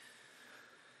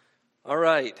All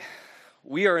right,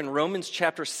 we are in Romans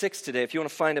chapter 6 today. If you want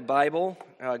to find a Bible,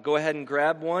 go ahead and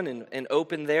grab one and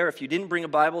open there. If you didn't bring a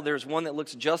Bible, there's one that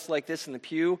looks just like this in the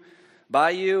pew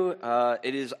by you.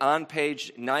 It is on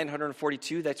page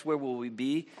 942. That's where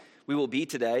we will be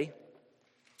today.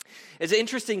 It's an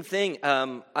interesting thing.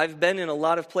 I've been in a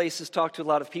lot of places, talked to a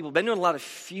lot of people, been to a lot of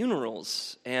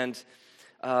funerals, and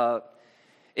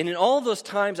in all those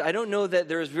times, I don't know that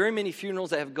there's very many funerals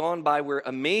that have gone by where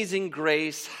Amazing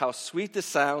Grace, how sweet the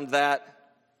sound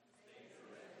that...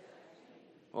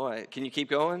 Boy, can you keep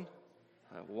going?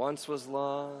 Once was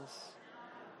lost.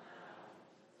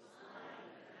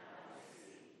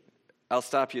 I'll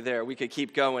stop you there. We could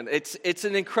keep going. It's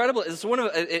an incredible...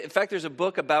 in fact, there's a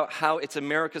book about how it's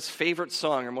America's favorite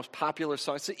song, our most popular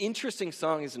song. It's an interesting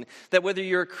song, isn't it? That whether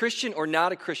you're a Christian or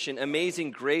not a Christian,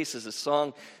 Amazing Grace is a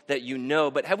song that you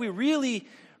know. But have we really,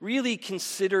 really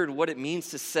considered what it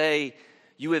means to say,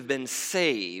 you have been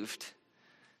saved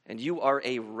and you are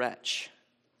a wretch?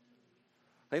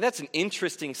 I think that's an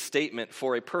interesting statement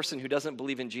for a person who doesn't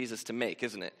believe in Jesus to make,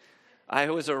 isn't it? I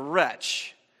was a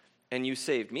wretch, and you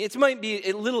saved me. It might be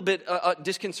a little bit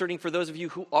disconcerting for those of you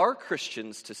who are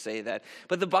Christians to say that.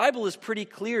 But the Bible is pretty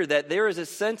clear that there is a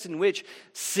sense in which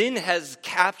sin has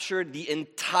captured the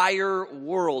entire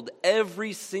world.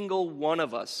 Every single one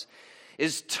of us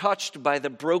is touched by the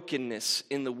brokenness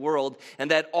in the world.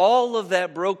 And that all of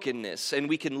that brokenness, and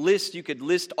you could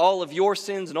list all of your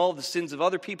sins and all of the sins of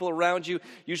other people around you.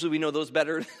 Usually we know those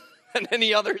better than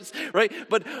any others, right?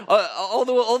 But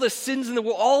all the sins in the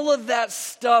world, all of that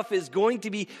stuff is going to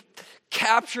be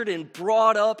captured and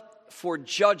brought up for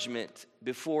judgment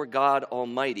before God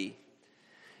Almighty.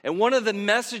 And one of the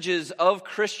messages of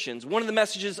Christians, one of the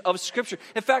messages of Scripture,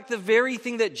 in fact, the very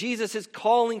thing that Jesus is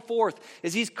calling forth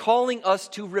is he's calling us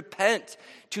to repent,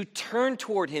 to turn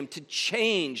toward him, to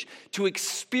change, to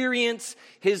experience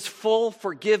his full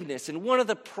forgiveness. And one of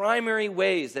the primary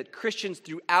ways that Christians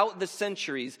throughout the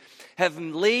centuries have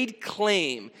laid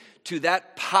claim to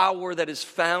that power that is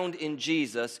found in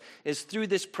Jesus is through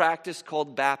this practice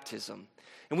called baptism.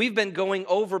 And we've been going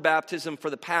over baptism for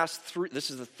the past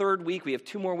this is the third week. We have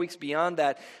 2 more weeks beyond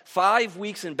that. 5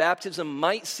 weeks in baptism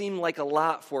might seem like a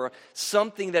lot for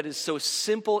something that is so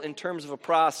simple in terms of a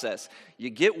process. You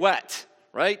get wet,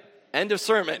 right? End of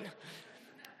sermon.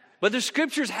 But the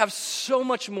Scriptures have so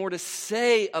much more to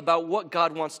say about what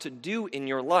God wants to do in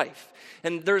your life.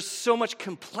 And there's so much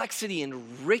complexity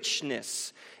and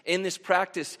richness in this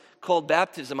practice called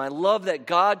baptism. I love that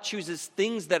God chooses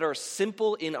things that are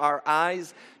simple in our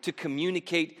eyes to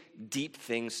communicate deep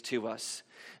things to us.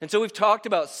 And so we've talked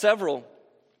about several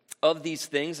of these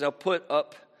things, and I'll put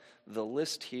up the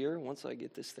list here once I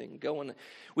get this thing going.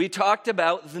 We talked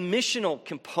about the missional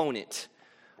component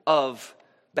of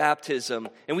baptism,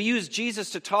 and we use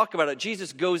Jesus to talk about it.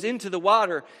 Jesus goes into the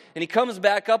water and he comes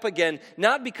back up again,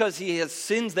 not because he has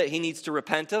sins that he needs to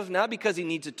repent of, not because he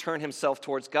needs to turn himself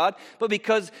towards God, but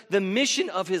because the mission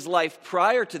of his life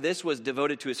prior to this was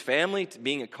devoted to his family, to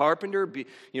being a carpenter,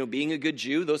 being a good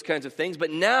Jew, those kinds of things.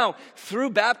 But now through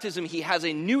baptism he has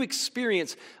a new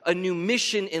experience, a new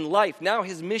mission in life. Now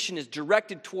his mission is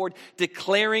directed toward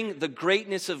declaring the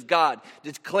greatness of God,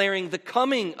 declaring the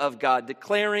coming of God,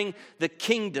 declaring the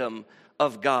kingdom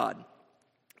of God.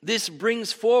 This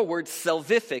brings forward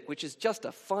salvific, which is just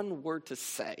a fun word to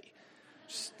say.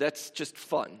 That's just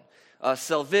fun.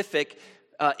 Salvific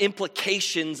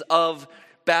implications of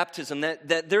baptism,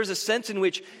 that there's a sense in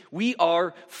which we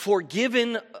are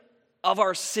forgiven of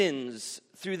our sins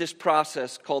through this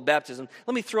process called baptism.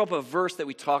 Let me throw up a verse that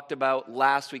we talked about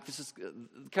last week. This is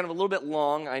kind of a little bit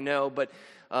long, I know, but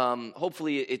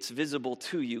hopefully it's visible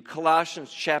to you.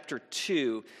 Colossians chapter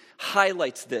 2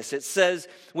 highlights this. It says,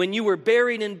 when you were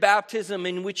buried in baptism,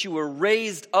 in which you were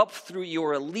raised up through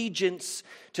your allegiance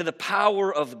to the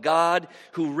power of God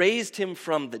who raised him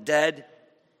from the dead,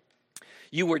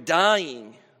 you were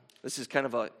dying. This is kind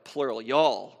of a plural,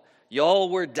 y'all. Y'all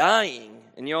were dying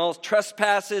in y'all's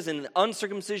trespasses and the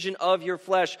uncircumcision of your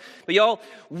flesh. But y'all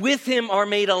with him are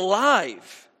made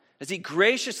alive, as he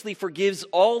graciously forgives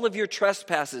all of your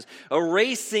trespasses,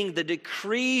 erasing the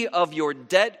decree of your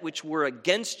debt which were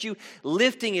against you,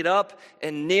 lifting it up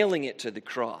and nailing it to the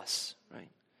cross. Right?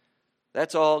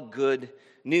 That's all good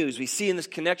news. We see in this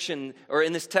connection, or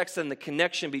in this text, then the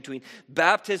connection between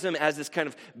baptism as this kind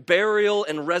of burial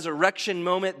and resurrection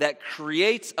moment that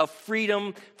creates a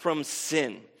freedom from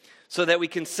sin. So that we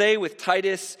can say with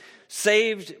Titus,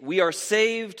 we are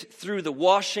saved through the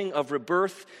washing of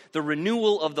rebirth, the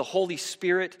renewal of the Holy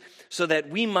Spirit, so that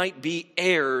we might be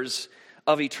heirs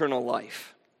of eternal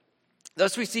life.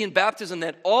 Thus we see in baptism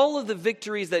that all of the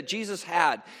victories that Jesus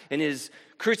had in his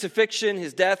crucifixion,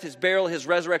 his death, his burial, his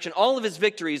resurrection, all of his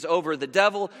victories over the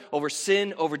devil, over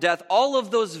sin, over death, all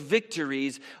of those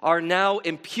victories are now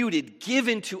imputed,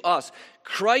 given to us.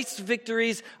 Christ's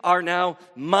victories are now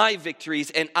my victories,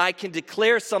 and I can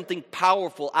declare something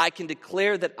powerful. I can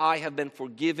declare that I have been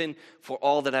forgiven for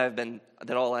all that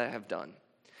all I have done.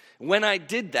 When I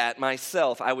did that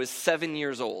myself, I was 7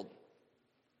 years old,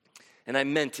 and I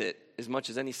meant it as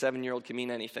much as any 7-year-old can mean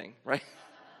anything, right?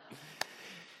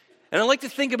 And I'd like to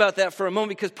think about that for a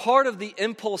moment, because part of the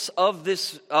impulse of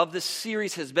this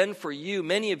series has been for you,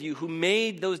 many of you who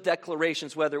made those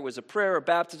declarations, whether it was a prayer or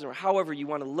baptism or however you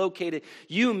want to locate it.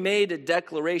 You made a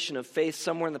declaration of faith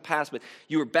somewhere in the past, but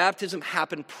your baptism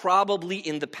happened probably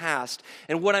in the past.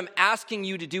 And what I'm asking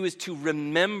you to do is to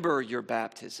remember your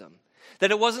baptism. That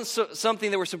it wasn't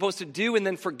something that we're supposed to do and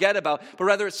then forget about, but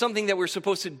rather it's something that we're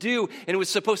supposed to do, and it was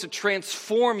supposed to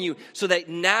transform you so that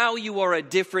now you are a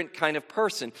different kind of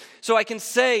person. So I can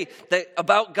say that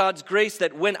about God's grace,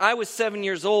 that when I was 7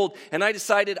 years old and I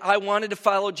decided I wanted to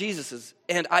follow Jesus,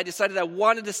 and I decided I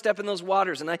wanted to step in those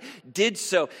waters, and I did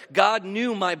so, God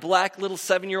knew my black little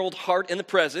 7-year-old heart in the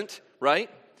present, right?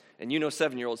 And you know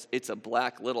 7-year-olds, it's a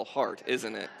black little heart,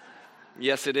 isn't it?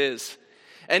 Yes, it is.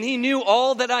 And he knew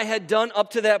all that I had done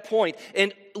up to that point.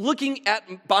 And looking at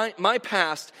my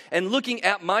past and looking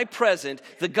at my present,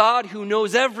 the God who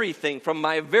knows everything from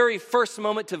my very first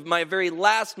moment to my very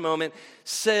last moment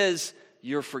says,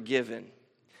 you're forgiven.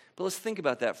 But let's think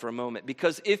about that for a moment.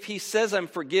 Because if he says I'm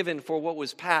forgiven for what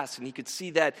was past, and he could see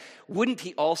that, wouldn't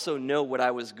he also know what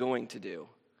I was going to do?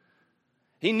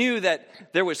 He knew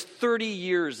that there was 30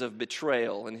 years of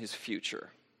betrayal in his future,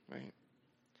 right?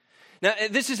 Now,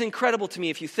 this is incredible to me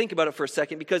if you think about it for a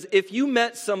second, because if you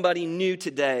met somebody new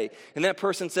today and that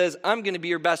person says, I'm going to be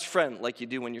your best friend, like you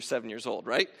do when you're 7 years old,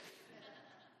 right?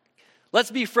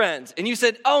 Let's be friends. And you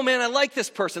said, oh man, I like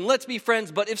this person. Let's be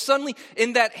friends. But if suddenly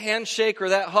in that handshake or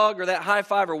that hug or that high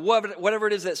five or whatever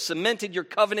it is that cemented your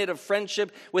covenant of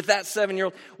friendship with that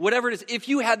 7-year-old, whatever it is, if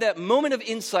you had that moment of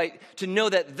insight to know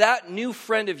that that new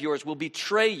friend of yours will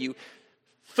betray you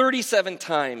 37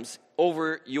 times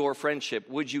over your friendship,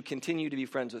 would you continue to be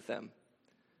friends with them?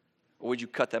 Or would you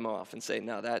cut them off and say,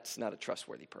 no, that's not a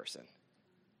trustworthy person?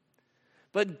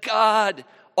 But God,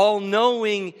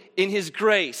 all-knowing in his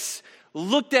grace,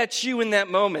 looked at you in that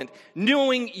moment,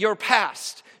 knowing your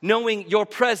past, knowing your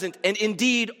present, and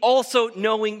indeed also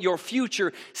knowing your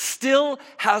future, still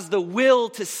has the will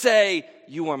to say,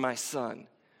 you are my son,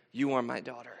 you are my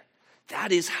daughter.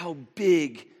 That is how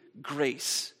big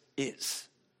grace is.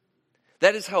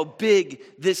 That is how big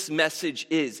this message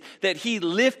is. That he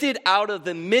lifted out of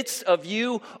the midst of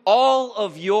you all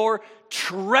of your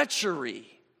treachery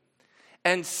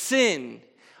and sin.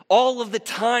 All of the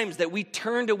times that we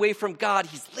turned away from God,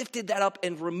 he's lifted that up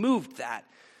and removed that.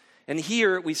 And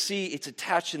here we see it's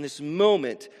attached in this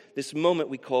moment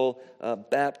we call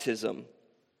baptism.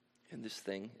 And this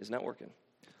thing is not working.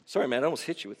 Sorry, man, I almost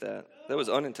hit you with that. That was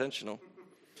unintentional.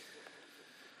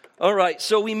 All right,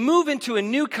 so we move into a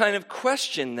new kind of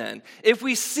question then. If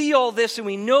we see all this and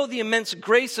we know the immense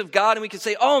grace of God, and we can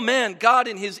say, oh man, God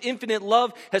in his infinite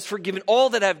love has forgiven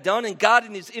all that I've done, and God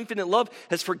in his infinite love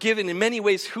has forgiven in many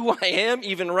ways who I am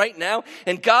even right now,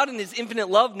 and God in his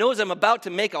infinite love knows I'm about to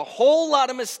make a whole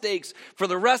lot of mistakes for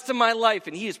the rest of my life,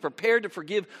 and he is prepared to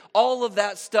forgive all of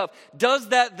that stuff. Does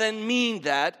that then mean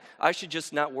that I should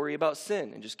just not worry about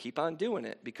sin and just keep on doing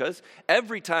it? Because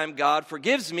every time God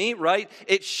forgives me, right,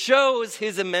 it shows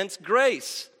his immense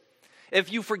grace. If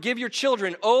you forgive your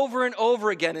children over and over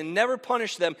again and never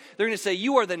punish them, they're going to say,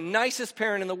 you are the nicest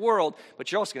parent in the world,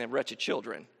 but you're also going to have wretched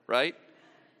children, right?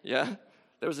 Yeah?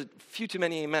 There was a few too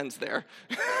many amens there.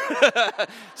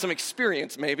 Some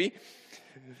experience, maybe.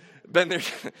 Been there.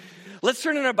 Let's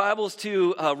turn in our Bibles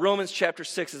to Romans chapter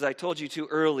 6, as I told you to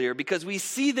earlier, because we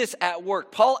see this at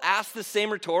work. Paul asks the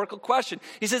same rhetorical question.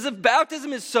 He says, if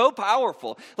baptism is so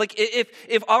powerful, like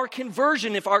if our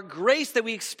conversion, if our grace that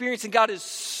we experience in God is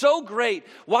so great,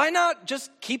 why not just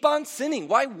keep on sinning?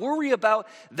 Why worry about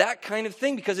that kind of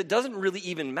thing? Because it doesn't really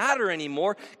even matter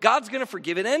anymore. God's going to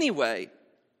forgive it anyway.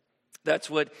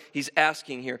 That's what he's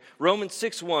asking here. Romans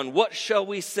 6:1, what shall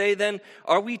we say then?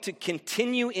 Are we to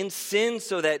continue in sin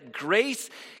so that grace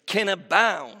can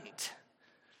abound?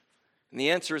 And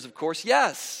the answer is, of course,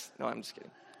 yes. No, I'm just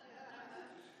kidding.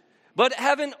 But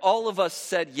haven't all of us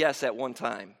said yes at one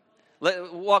time?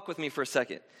 Walk with me for a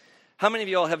second. How many of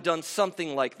you all have done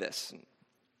something like this?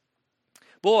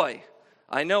 Boy,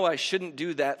 I know I shouldn't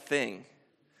do that thing,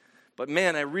 but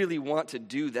man, I really want to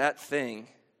do that thing.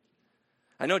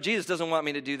 I know Jesus doesn't want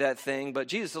me to do that thing, but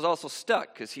Jesus is also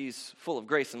stuck because he's full of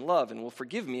grace and love and will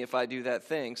forgive me if I do that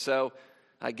thing. So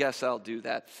I guess I'll do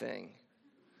that thing.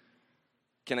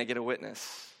 Can I get a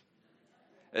witness?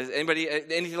 Is anybody,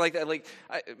 anything like that?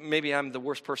 Maybe I'm the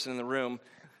worst person in the room,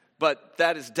 but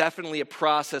that is definitely a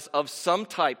process of some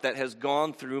type that has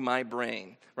gone through my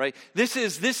brain, right?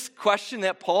 This question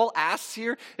that Paul asks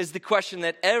here is the question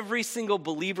that every single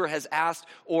believer has asked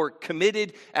or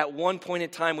committed at one point in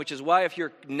time, which is why if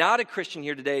you're not a Christian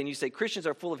here today and you say Christians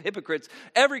are full of hypocrites,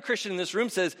 every Christian in this room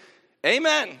says,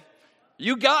 amen,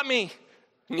 you got me.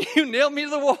 You nailed me to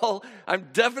the wall. I'm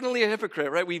definitely a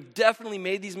hypocrite, right? We've definitely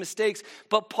made these mistakes.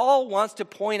 But Paul wants to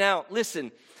point out,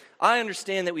 listen, I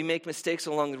understand that we make mistakes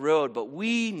along the road, but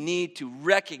we need to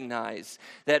recognize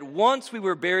that once we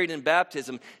were buried in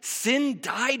baptism, sin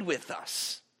died with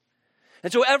us.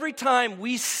 And so every time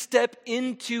we step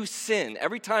into sin,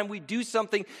 every time we do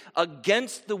something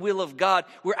against the will of God,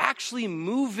 we're actually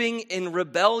moving in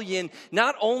rebellion,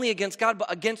 not only against God,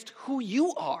 but against who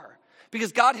you are.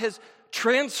 Because God has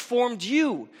transformed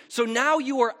you. So now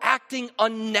you are acting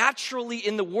unnaturally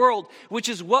in the world, which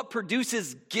is what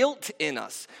produces guilt in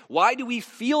us. Why do we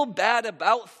feel bad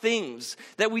about things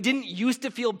that we didn't used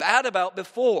to feel bad about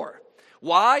before?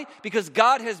 Why? Because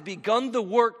God has begun the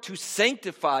work to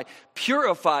sanctify,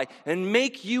 purify, and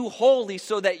make you holy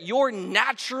so that your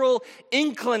natural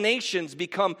inclinations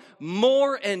become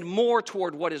more and more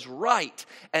toward what is right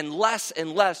and less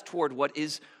toward what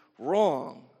is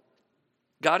wrong.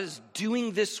 God is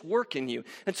doing this work in you.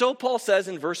 And so Paul says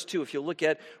in verse 2, if you look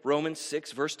at Romans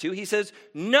 6, verse 2, he says,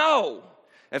 no.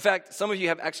 In fact, some of you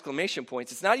have exclamation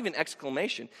points. It's not even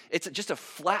exclamation. It's just a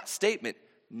flat statement.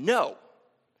 No.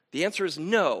 The answer is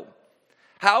no.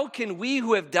 How can we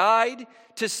who have died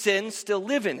to sin still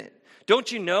live in it?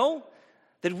 Don't you know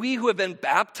that we who have been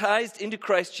baptized into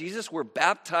Christ Jesus were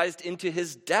baptized into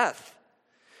his death?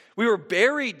 We were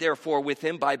buried, therefore, with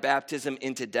him by baptism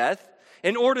into death,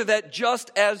 in order that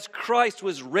just as Christ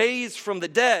was raised from the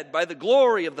dead by the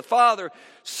glory of the Father,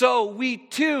 so we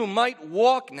too might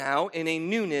walk now in a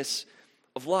newness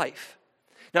of life.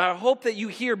 Now, I hope that you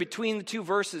hear between the two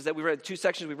verses that we read, two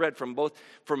sections we read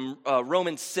from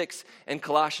Romans 6 and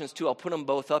Colossians 2, I'll put them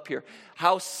both up here,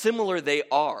 how similar they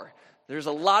are. There's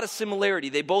a lot of similarity.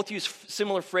 They both use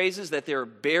similar phrases, that they're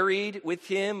buried with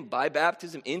him by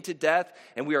baptism into death,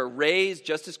 and we are raised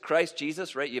just as Christ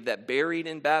Jesus, right? You have that buried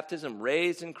in baptism,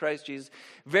 raised in Christ Jesus.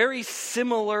 Very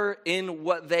similar in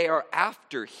what they are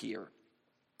after here.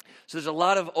 So there's a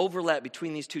lot of overlap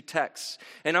between these two texts.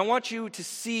 And I want you to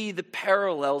see the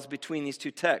parallels between these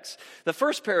two texts. The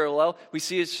first parallel we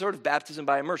see is sort of baptism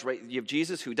by immersion, right? You have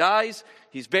Jesus who dies,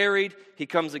 he's buried, he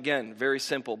comes again. Very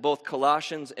simple. Both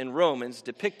Colossians and Romans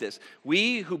depict this.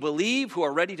 We who believe, who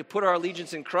are ready to put our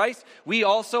allegiance in Christ, we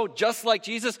also, just like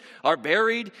Jesus, are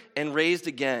buried and raised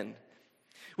again.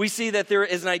 We see that there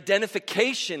is an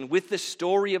identification with the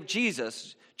story of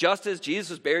Jesus. Just as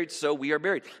Jesus was buried, so we are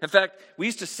buried. In fact, we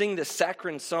used to sing this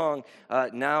saccharine song,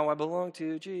 now I belong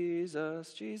to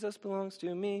Jesus, Jesus belongs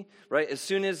to me, right? As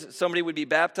soon as somebody would be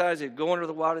baptized, they'd go under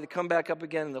the water, they'd come back up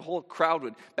again, and the whole crowd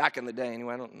would, back in the day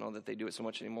anyway, I don't know that they do it so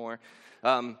much anymore.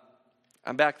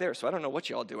 I'm back there, so I don't know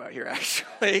what y'all do out here, actually.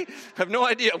 I have no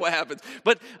idea what happens.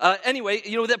 But anyway,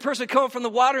 that person would come up from the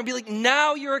water and be like,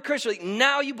 now you're a Christian. Like,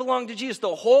 now you belong to Jesus.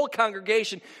 The whole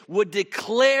congregation would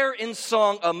declare in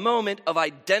song a moment of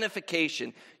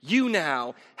identification. You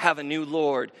now have a new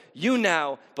Lord. You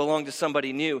now belong to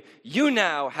somebody new. You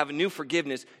now have a new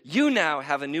forgiveness. You now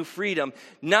have a new freedom,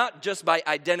 not just by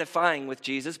identifying with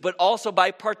Jesus, but also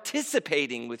by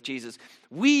participating with Jesus.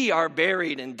 We are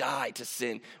buried and die to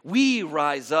sin. We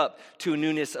rise up to a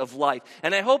newness of life.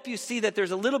 And I hope you see that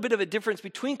there's a little bit of a difference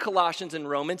between Colossians and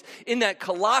Romans in that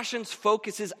Colossians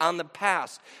focuses on the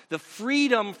past, the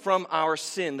freedom from our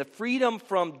sin, the freedom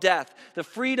from death, the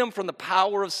freedom from the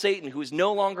power of Satan, who is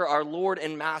no longer our Lord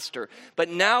and Master. But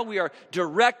now we are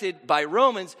directed by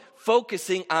Romans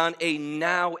focusing on a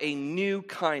new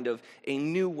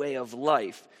way of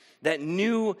life. That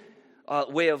new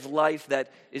way of life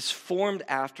that is formed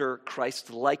after Christ's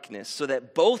likeness, so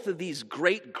that both of these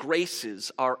great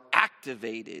graces are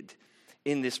activated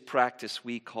in this practice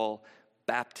we call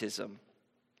baptism.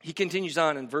 He continues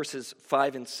on in verses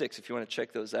 5 and 6, if you want to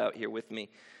check those out here with me.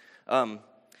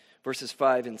 Verses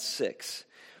 5 and 6.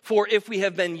 For if we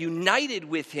have been united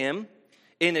with him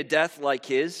in a death like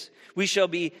his, we shall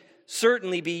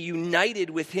certainly be united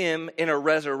with him in a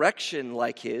resurrection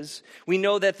like his. We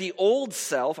know that the old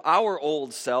self, our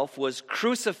old self, was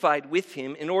crucified with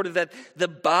him in order that the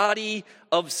body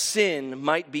of sin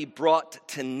might be brought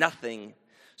to nothing,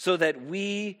 so that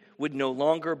we would no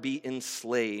longer be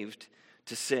enslaved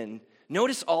to sin.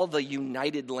 Notice all the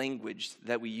united language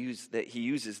that he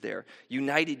uses there.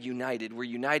 United, united. We're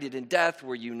united in death.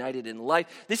 We're united in life.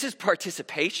 This is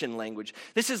participation language.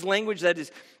 This is language that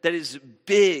is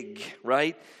big,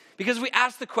 right? Because we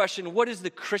ask the question, what is the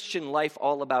Christian life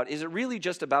all about? Is it really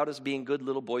just about us being good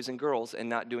little boys and girls and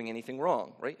not doing anything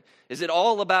wrong, right? Is it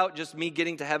all about just me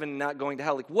getting to heaven and not going to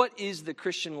hell? Like, what is the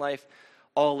Christian life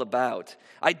all about?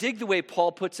 I dig the way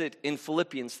Paul puts it in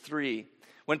Philippians 3.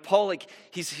 When Paul,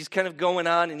 he's kind of going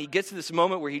on and he gets to this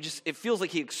moment where it feels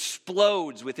like he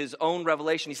explodes with his own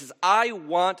revelation. He says, I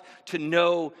want to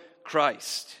know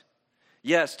Christ.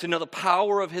 Yes, to know the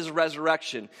power of his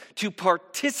resurrection, to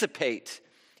participate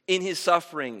in his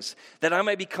sufferings, that I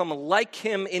might become like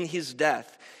him in his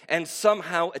death and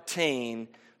somehow attain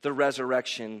the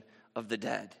resurrection of the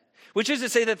dead. Which is to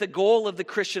say that the goal of the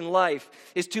Christian life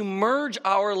is to merge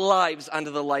our lives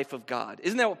onto the life of God.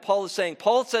 Isn't that what Paul is saying?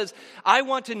 Paul says, I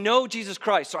want to know Jesus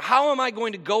Christ. So how am I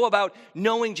going to go about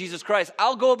knowing Jesus Christ?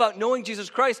 I'll go about knowing Jesus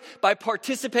Christ by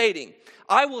participating.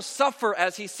 I will suffer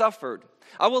as he suffered.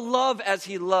 I will love as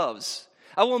he loves.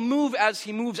 I will move as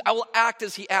he moves. I will act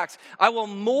as he acts. I will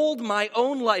mold my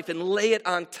own life and lay it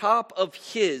on top of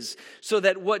his, so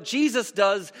that what Jesus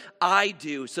does, I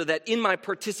do, so that in my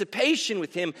participation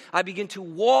with him, I begin to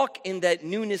walk in that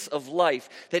newness of life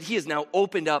that he has now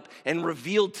opened up and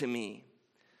revealed to me.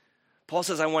 Paul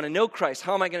says, I want to know Christ.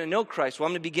 How am I going to know Christ? Well,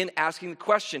 I'm going to begin asking the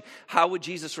question, how would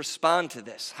Jesus respond to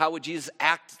this? How would Jesus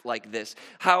act like this?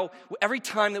 How, every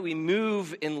time that we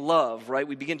move in love, right,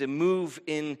 we begin to move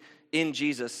in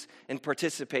Jesus and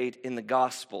participate in the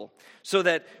gospel, so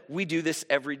that we do this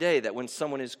every day, that when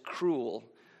someone is cruel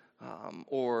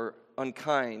or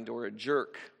unkind or a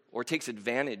jerk or takes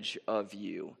advantage of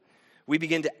you, we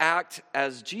begin to act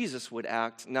as Jesus would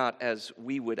act, not as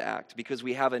we would act, because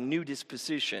we have a new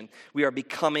disposition. We are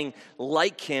becoming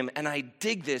like him, and I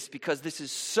dig this because this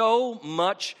is so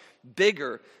much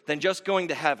bigger than just going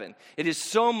to heaven. It is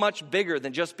so much bigger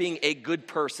than just being a good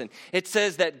person. It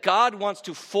says that God wants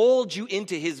to fold you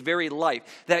into his very life,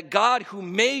 that God who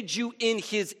made you in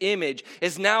his image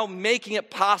is now making it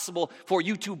possible for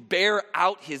you to bear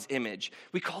out his image.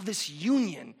 We call this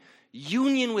union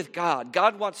with God.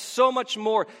 God wants so much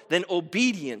more than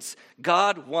obedience.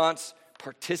 God wants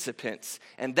participants.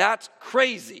 And that's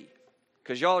crazy,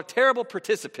 because y'all are terrible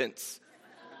participants.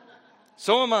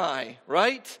 So am I,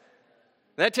 right?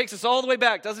 That takes us all the way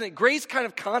back, doesn't it? Grace kind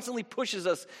of constantly pushes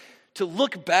us to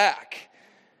look back.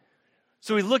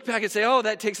 So we look back and say,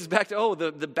 that takes us back to,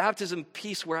 the baptism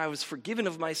piece where I was forgiven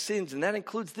of my sins. And that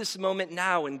includes this moment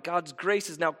now. And God's grace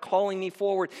is now calling me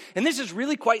forward. And this is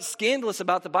really quite scandalous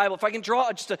about the Bible. If I can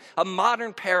draw just a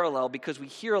modern parallel, because we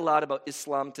hear a lot about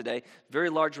Islam today. Very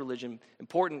large religion,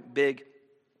 important, big.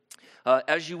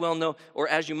 As you well know, or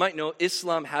as you might know,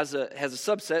 Islam has a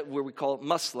subset where we call it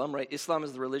Muslim, right? Islam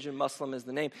is the religion, Muslim is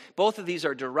the name. Both of these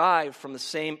are derived from the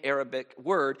same Arabic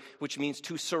word, which means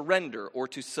to surrender or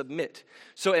to submit.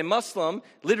 So a Muslim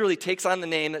literally takes on the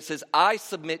name that says, I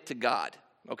submit to God.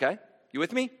 Okay? You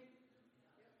with me?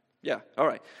 Yeah, all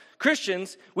right.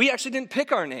 Christians, we actually didn't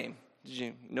pick our name. Did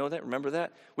you know that? Remember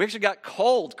that? We actually got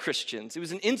called Christians. It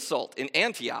was an insult in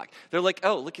Antioch. They're like,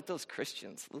 look at those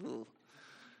Christians. Ooh.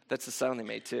 That's the sound they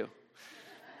made too.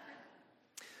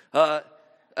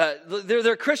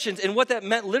 They're Christians, and what that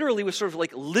meant literally was sort of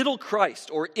like little Christ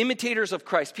or imitators of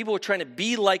Christ. People were trying to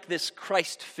be like this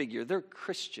Christ figure. They're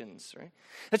Christians, right?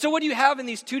 And so what do you have in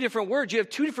these two different words? You have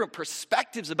two different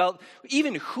perspectives about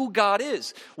even who God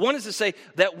is. One is to say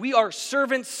that we are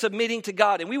servants submitting to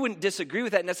God, and we wouldn't disagree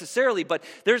with that necessarily, but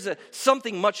there's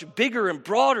something much bigger and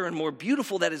broader and more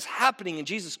beautiful that is happening in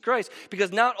Jesus Christ,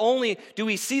 because not only do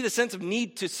we see the sense of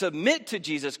need to submit to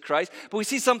Jesus Christ, but we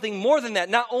see something more than that.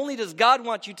 Not only does God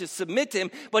want you to submit to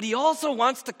him, but he also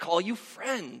wants to call you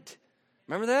friend.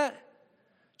 Remember that?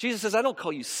 Jesus says, I don't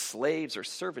call you slaves or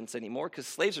servants anymore, because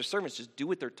slaves or servants just do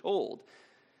what they're told.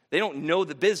 They don't know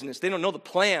the business. They don't know the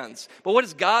plans. But what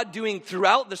is God doing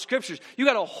throughout the scriptures? You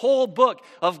got a whole book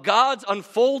of God's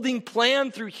unfolding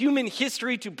plan through human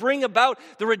history to bring about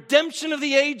the redemption of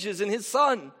the ages in his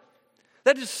Son.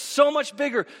 That is so much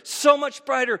bigger, so much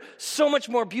brighter, so much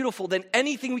more beautiful than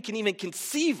anything we can even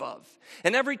conceive of.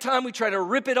 And every time we try to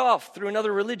rip it off through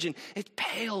another religion, it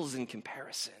pales in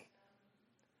comparison.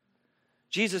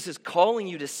 Jesus is calling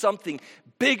you to something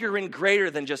bigger and greater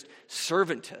than just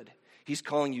servanthood. He's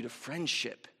calling you to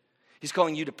friendship. He's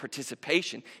calling you to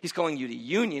participation. He's calling you to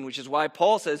union, which is why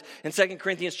Paul says in 2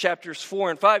 Corinthians chapters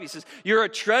 4 and 5, he says, you're a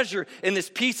treasure in this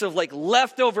piece of like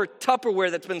leftover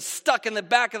Tupperware that's been stuck in the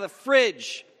back of the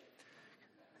fridge.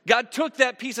 God took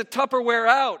that piece of Tupperware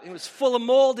out. It was full of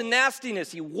mold and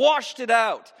nastiness. He washed it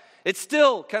out. It's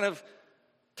still kind of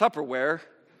Tupperware,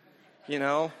 you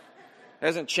know. It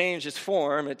hasn't changed its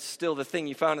form. It's still the thing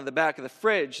you found in the back of the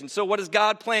fridge. And so what does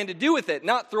God plan to do with it?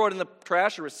 Not throw it in the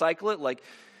trash or recycle it.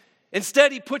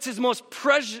 Instead, he puts his most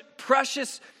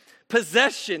precious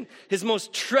possession, his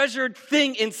most treasured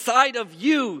thing inside of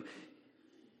you.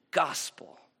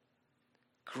 Gospel,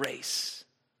 grace,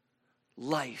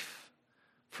 life,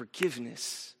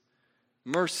 forgiveness,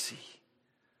 mercy,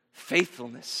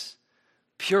 faithfulness,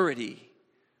 purity,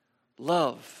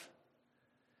 love.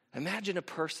 Imagine a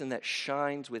person that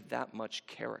shines with that much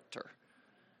character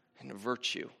and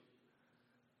virtue.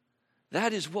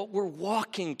 That is what we're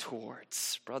walking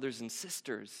towards, brothers and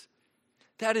sisters.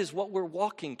 That is what we're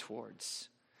walking towards.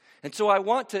 And so I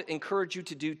want to encourage you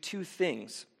to do two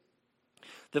things.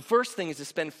 The first thing is to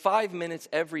spend 5 minutes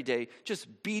every day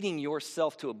just beating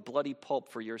yourself to a bloody pulp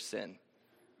for your sin.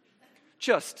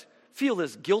 Just feel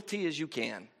as guilty as you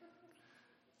can,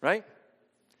 right?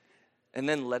 And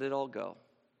then let it all go.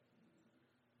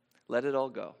 Let it all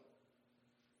go.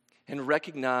 And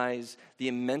recognize the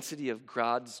immensity of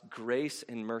God's grace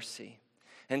and mercy.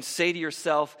 And say to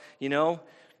yourself,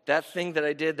 that thing that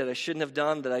I did that I shouldn't have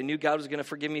done, that I knew God was going to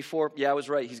forgive me for, yeah, I was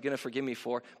right, he's going to forgive me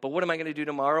for. But what am I going to do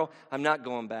tomorrow? I'm not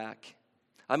going back.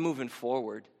 I'm moving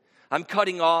forward. I'm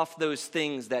cutting off those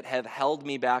things that have held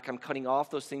me back. I'm cutting off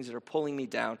those things that are pulling me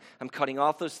down. I'm cutting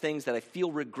off those things that I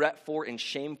feel regret for and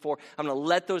shame for. I'm going to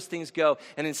let those things go.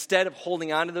 And instead of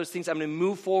holding on to those things, I'm going to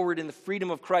move forward in the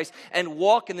freedom of Christ and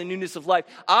walk in the newness of life.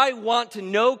 I want to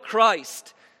know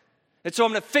Christ. And so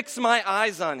I'm going to fix my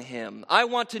eyes on him. I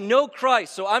want to know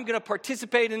Christ, so I'm going to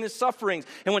participate in his sufferings.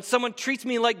 And when someone treats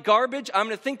me like garbage, I'm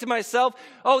going to think to myself,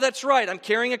 oh, that's right, I'm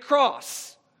carrying a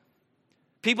cross.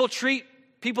 People treat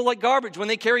people like garbage when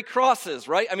they carry crosses,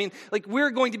 right? We're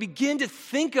going to begin to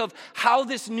think of how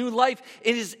this new life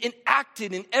is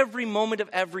enacted in every moment of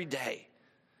every day.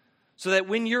 So that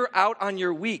when you're out on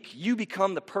your week, you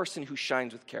become the person who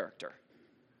shines with character.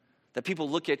 That people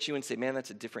look at you and say, man,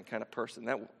 that's a different kind of person.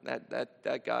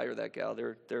 That guy or that gal,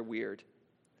 they're weird.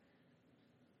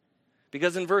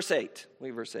 Because in verse 8,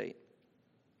 verse 8.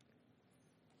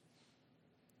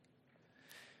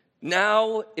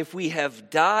 Now, if we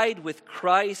have died with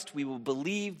Christ, we will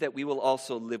believe that we will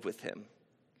also live with him.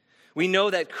 We know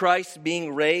that Christ,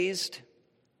 being raised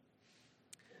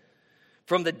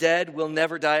from the dead, will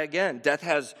never die again. Death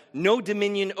has no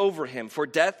dominion over him. For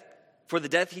the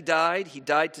death he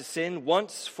died to sin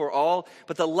once for all,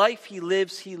 but the life he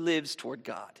lives toward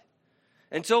God.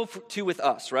 And so too with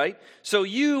us, right? So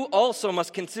you also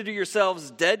must consider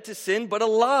yourselves dead to sin, but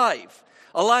alive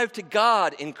to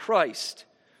God in Christ.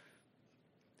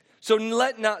 So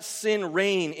let not sin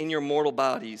reign in your mortal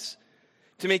bodies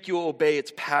to make you obey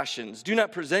its passions. Do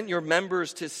not present your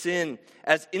members to sin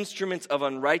as instruments of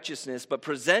unrighteousness, but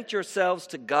present yourselves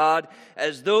to God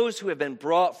as those who have been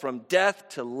brought from death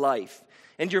to life,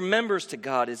 and your members to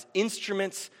God as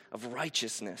instruments of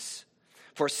righteousness.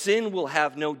 For sin will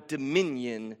have no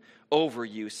dominion over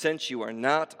you, since you are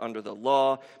not under the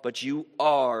law, but you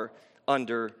are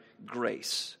under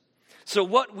grace. So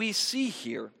what we see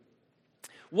here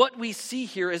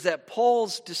is that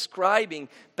Paul's describing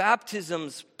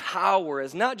baptism's power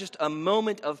as not just a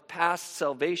moment of past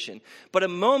salvation, but a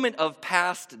moment of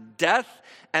past death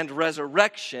and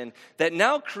resurrection that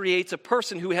now creates a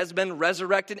person who has been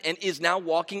resurrected and is now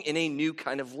walking in a new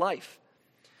kind of life.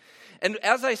 And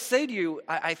as I say to you,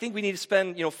 I think we need to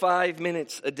spend 5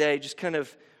 minutes a day just kind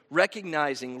of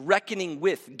recognizing, reckoning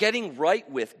with, getting right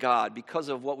with God because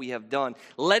of what we have done,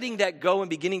 letting that go and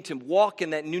beginning to walk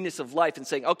in that newness of life and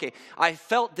saying, okay, I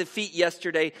felt defeat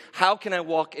yesterday. How can I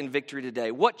walk in victory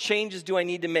today? What changes do I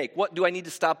need to make? What do I need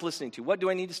to stop listening to? What do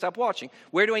I need to stop watching?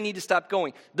 Where do I need to stop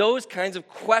going? Those kinds of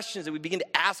questions that we begin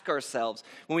to ask ourselves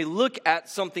when we look at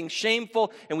something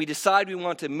shameful and we decide we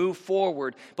want to move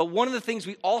forward. But one of the things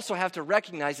we also have to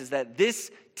recognize is that this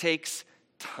takes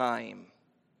time.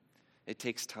 It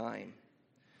takes time.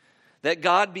 That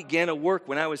God began a work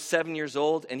when I was 7 years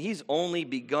old, and he's only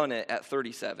begun it at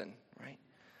 37, right?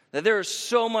 That there is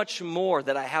so much more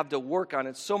that I have to work on,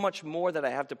 and so much more that I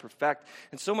have to perfect,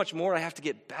 and so much more I have to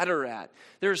get better at.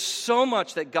 There's so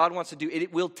much that God wants to do.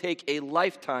 It will take a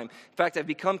lifetime. In fact, I've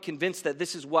become convinced that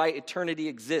this is why eternity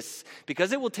exists,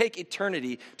 because it will take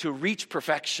eternity to reach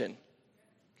perfection.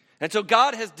 And so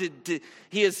God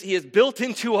he has built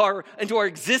into our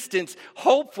existence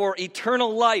hope for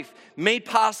eternal life made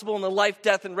possible in the life,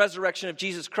 death, and resurrection of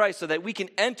Jesus Christ so that we can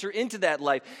enter into that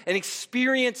life and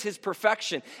experience his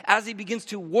perfection as he begins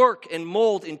to work and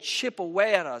mold and chip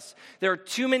away at us. There are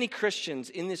too many Christians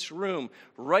in this room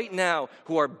right now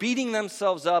who are beating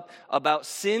themselves up about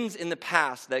sins in the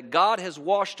past that God has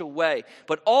washed away,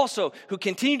 but also who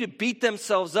continue to beat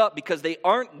themselves up because they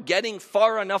aren't getting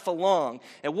far enough along.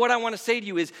 And what I want to say to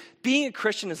you is being a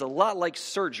Christian is a lot like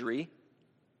surgery.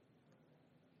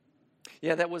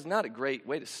 Yeah, that was not a great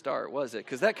way to start, was it?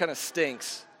 Because that kind of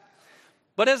stinks.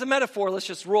 But as a metaphor, let's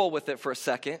just roll with it for a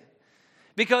second.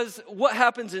 Because what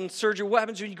happens in surgery, what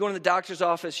happens when you go into the doctor's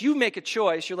office, you make a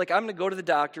choice. You're like, I'm going to go to the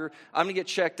doctor. I'm going to get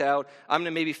checked out. I'm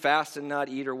going to maybe fast and not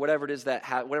eat or whatever it is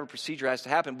whatever procedure has to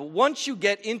happen. But once you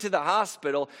get into the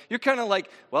hospital, you're kind of like,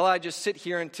 well, I just sit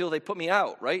here until they put me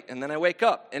out, right? And then I wake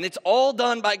up. And it's all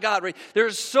done by God, right?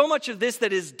 There's so much of this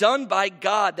that is done by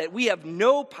God that we have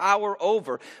no power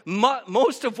over.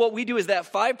 Most of what we do is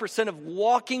that 5% of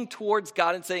walking towards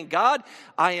God and saying, God,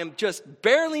 I am just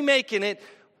barely making it.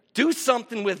 Do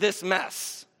something with this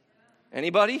mess.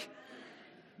 Anybody?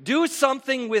 Do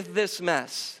something with this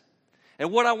mess. And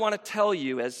what I want to tell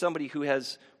you as somebody who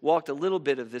has walked a little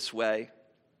bit of this way,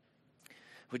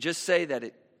 would just say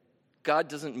that God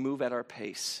doesn't move at our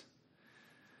pace.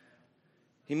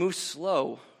 He moves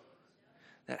slow.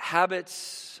 That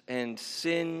habits and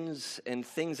sins and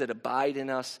things that abide in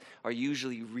us are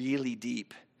usually really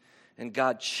deep. And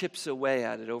God chips away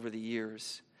at it over the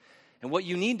years. And what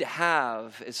you need to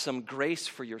have is some grace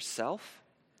for yourself.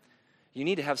 You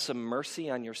need to have some mercy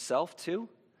on yourself too.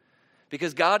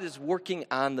 Because God is working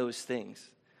on those things,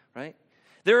 right?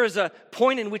 There is a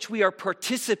point in which we are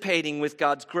participating with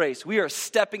God's grace. We are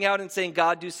stepping out and saying,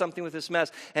 God, do something with this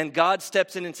mess. And God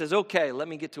steps in and says, okay, let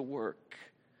me get to work.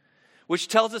 Which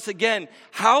tells us again,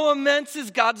 how immense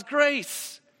is God's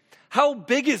grace? How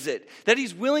big is it that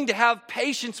he's willing to have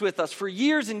patience with us for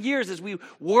years and years as we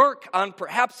work on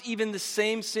perhaps even the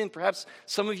same sin? Perhaps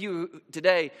some of you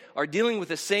today are dealing with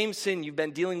the same sin you've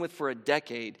been dealing with for a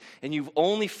decade, and you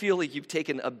only feel like you've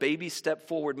taken a baby step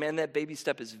forward. Man, that baby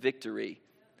step is victory.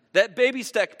 That baby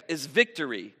step is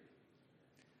victory.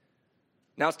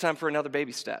 Now it's time for another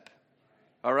baby step.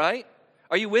 All right?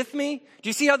 Are you with me? Do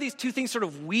you see how these two things sort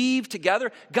of weave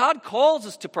together? God calls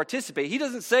us to participate. He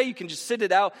doesn't say you can just sit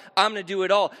it out, I'm going to do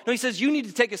it all. No, he says you need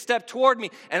to take a step toward me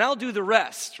and I'll do the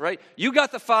rest, right? You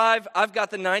got the 5, I've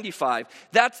got the 95.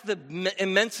 That's the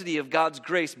immensity of God's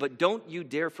grace, but don't you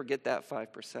dare forget that 5%.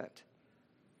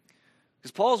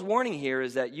 Because Paul's warning here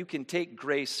is that you can take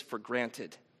grace for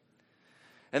granted.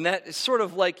 And that is sort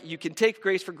of like you can take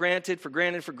grace for granted,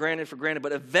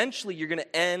 but eventually you're going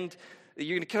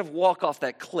to kind of walk off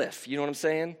that cliff. You know what I'm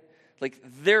saying? Like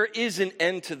there is an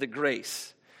end to the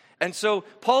grace. And so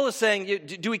Paul is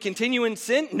saying, do we continue in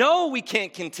sin? No, we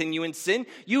can't continue in sin.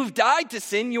 You've died to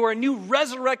sin. You are a new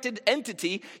resurrected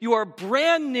entity. You are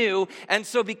brand new. And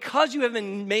so because you have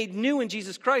been made new in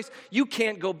Jesus Christ, you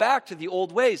can't go back to the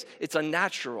old ways. It's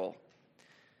unnatural.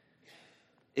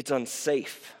 It's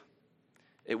unsafe.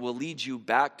 It will lead you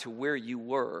back to where you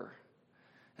were.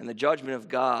 And the judgment of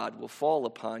God will fall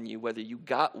upon you whether you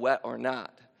got wet or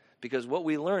not. Because what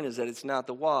we learn is that it's not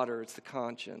the water, it's the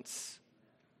conscience.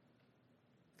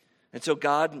 And so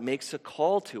God makes a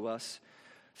call to us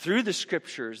through the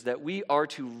scriptures that we are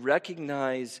to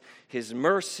recognize his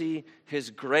mercy,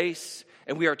 his grace,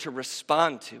 and we are to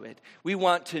respond to it. We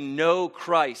want to know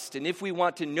Christ. And if we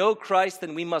want to know Christ,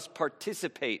 then we must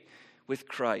participate with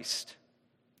Christ.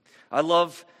 I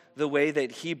love the way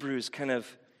that Hebrews kind of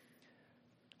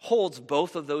holds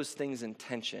both of those things in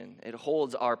tension. It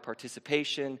holds our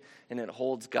participation and it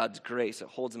holds God's grace. It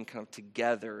holds them kind of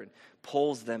together and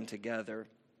pulls them together.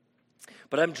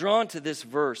 But I'm drawn to this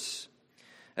verse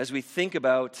as we think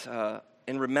about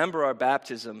and remember our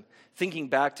baptism, thinking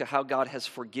back to how God has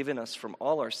forgiven us from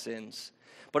all our sins,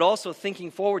 but also thinking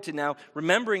forward to now,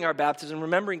 remembering our baptism,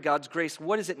 remembering God's grace.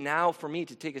 What is it now for me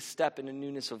to take a step in a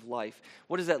newness of life?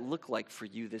 What does that look like for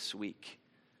you this week?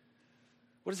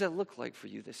 What does that look like for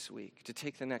you this week to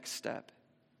take the next step?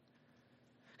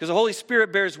 Because the Holy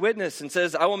Spirit bears witness and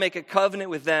says, I will make a covenant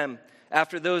with them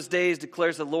after those days,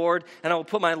 declares the Lord, and I will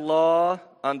put my law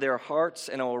on their hearts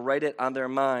and I will write it on their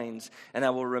minds, and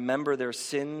I will remember their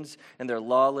sins and their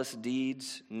lawless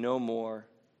deeds no more.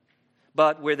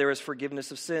 But where there is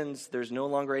forgiveness of sins, there's no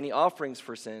longer any offerings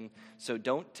for sin, so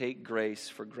don't take grace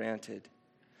for granted.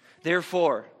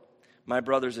 Therefore, my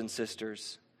brothers and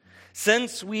sisters,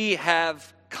 since we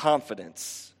have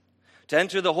confidence to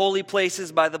enter the holy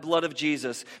places by the blood of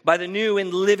Jesus, by the new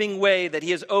and living way that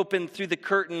he has opened through the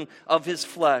curtain of his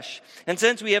flesh. And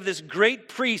since we have this great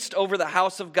priest over the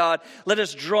house of God, let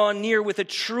us draw near with a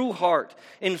true heart,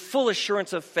 in full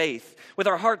assurance of faith, with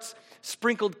our hearts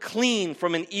sprinkled clean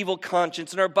from an evil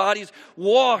conscience and our bodies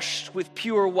washed with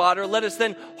pure water. Let us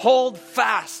then hold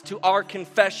fast to our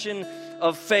confession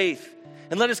of faith.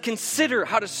 And let us consider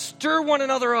how to stir one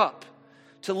another up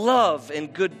to love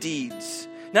and good deeds,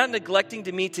 not neglecting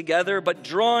to meet together, but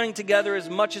drawing together as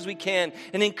much as we can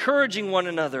and encouraging one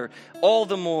another, all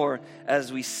the more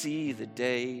as we see the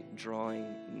day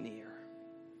drawing near.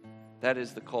 That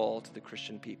is the call to the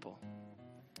Christian people.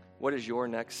 What is your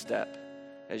next step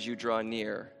as you draw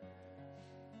near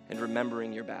and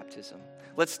remembering your baptism?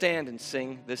 Let's stand and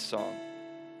sing this song.